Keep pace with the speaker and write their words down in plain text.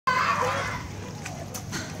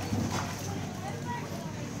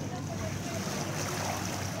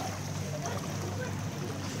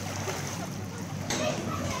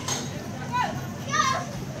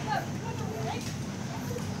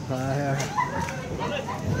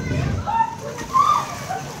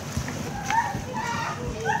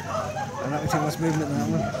less movement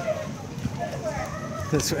than that one.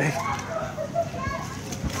 This way.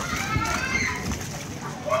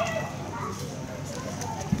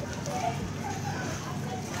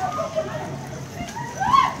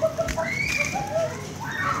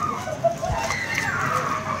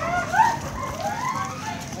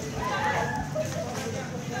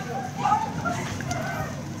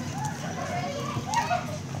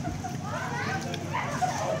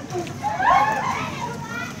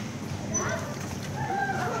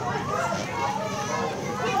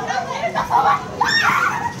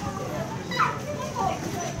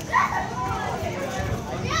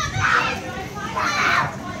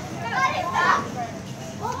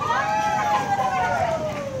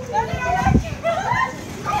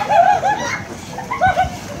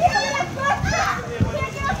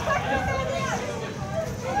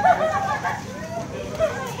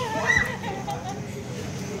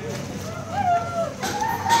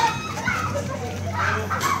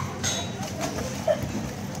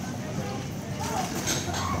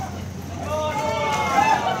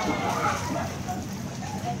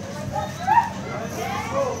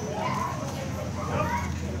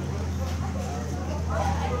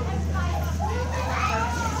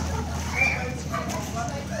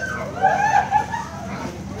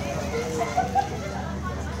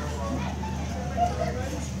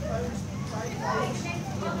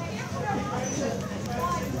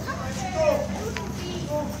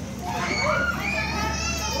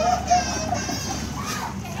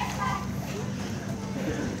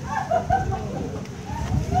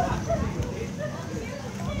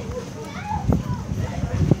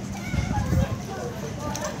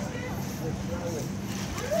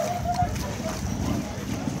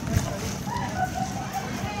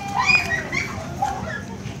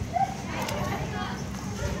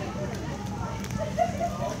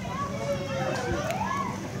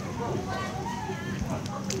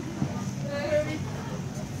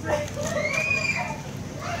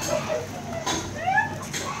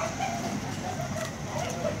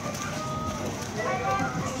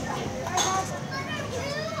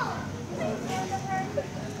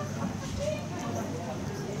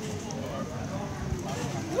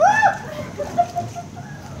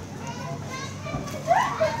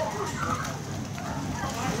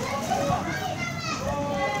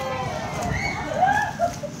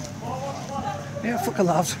 Yeah, fucking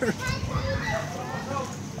loves her.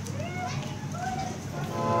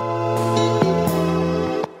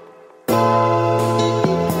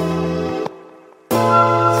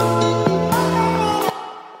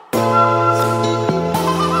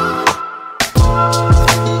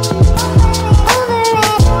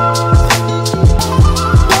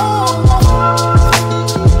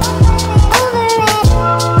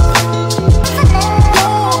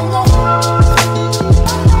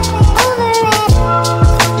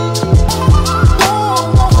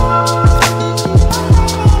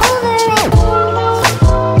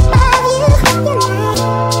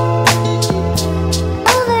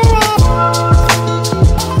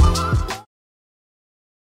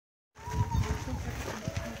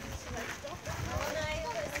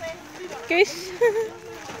 Goose.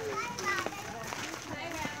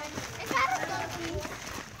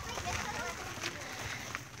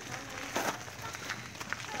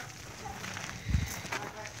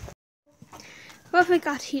 What have we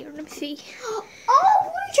got here? Let me see.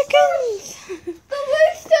 Oh, Chickens! the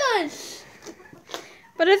roosters!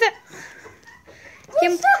 What is it?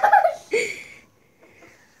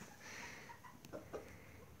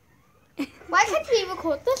 Why can't we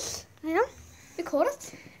record this? Yeah. Record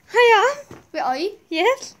it? Hiya. Where are you?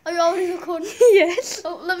 Yes. Are you already recording? Yes.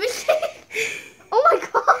 Oh, let me see. Oh my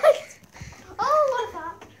god! Oh, what is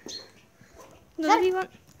that? Another one.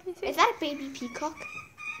 Is that a baby peacock?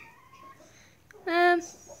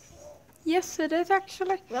 Yes, it is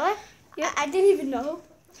actually. Really? Yeah. I didn't even know.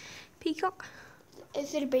 Peacock.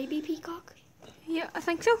 Is it a baby peacock? Yeah, I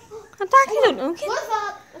think so. I actually don't know. What is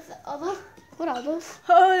that? Is that other? What are those?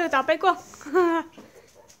 Oh, that big one.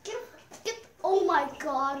 Get, oh my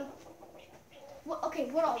god. What, okay,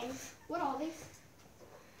 what are these? What are these?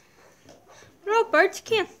 They're all birds,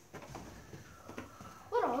 Kim.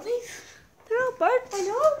 What are these? They're all birds. I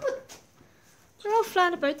know, but They're all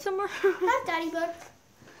flying about somewhere. that's daddy bird.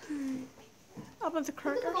 Up at the Look at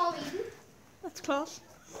cricket. them all eating. That's class.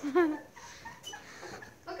 Look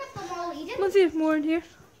at them all eating. Let's see if more in here.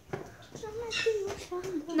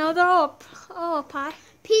 No, they're all up high.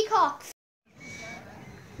 Peacocks.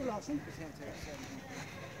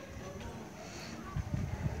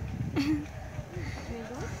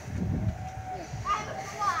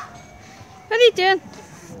 What are you doing?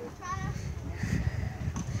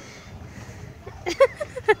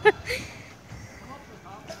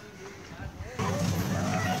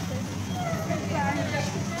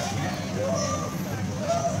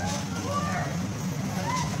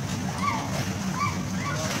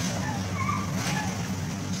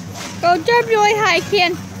 Go jump really high,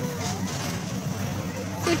 Kane.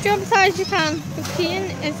 So jump as high as you can. So Kane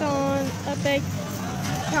is on a big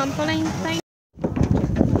trampoline thing.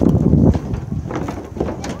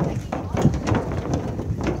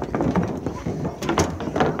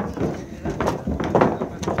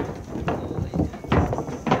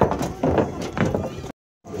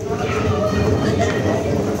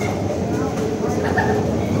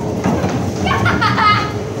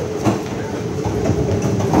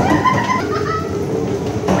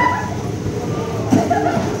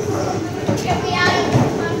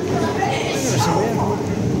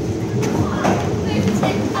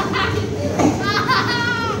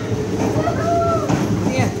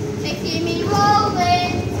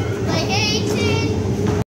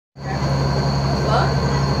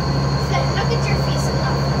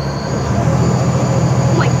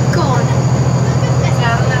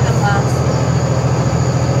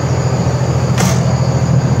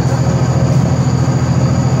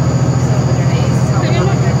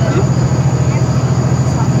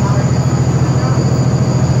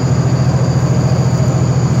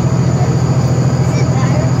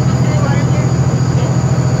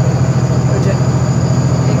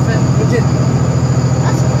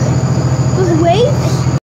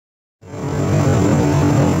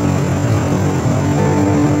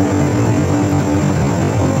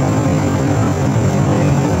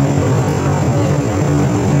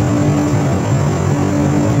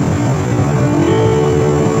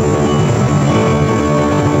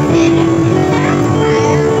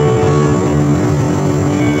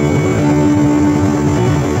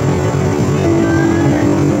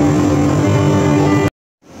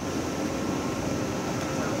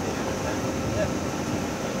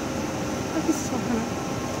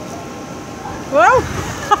 Whoa!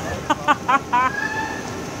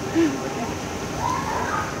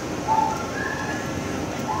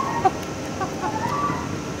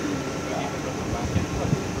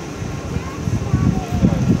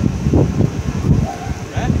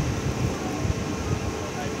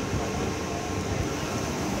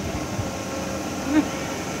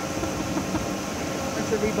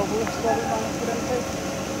 That's a wee bubble that's got it on it.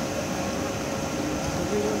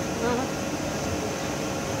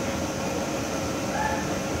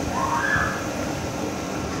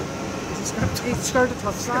 It's scared to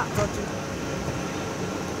touch that.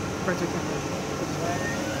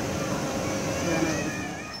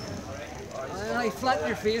 I flatten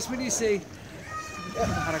your face when you see. I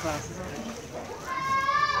had our glasses on.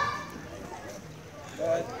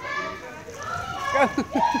 Go!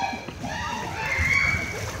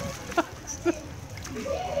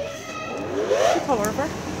 Pull over.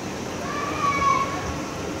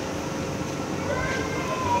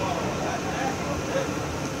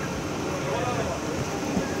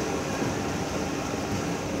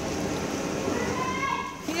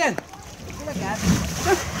 Ian! Look at that.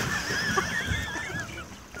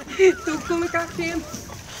 Don't go look at him.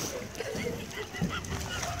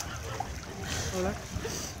 Oh, look.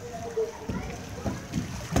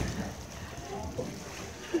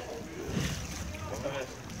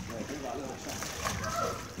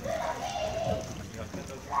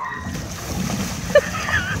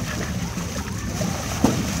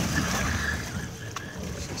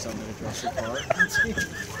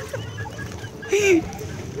 He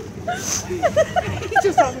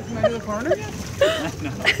just hasn't come out of the corner yet.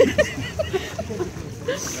 No.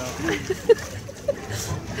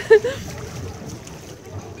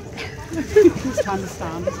 He's trying to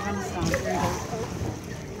stand. He's trying to stand. There you go.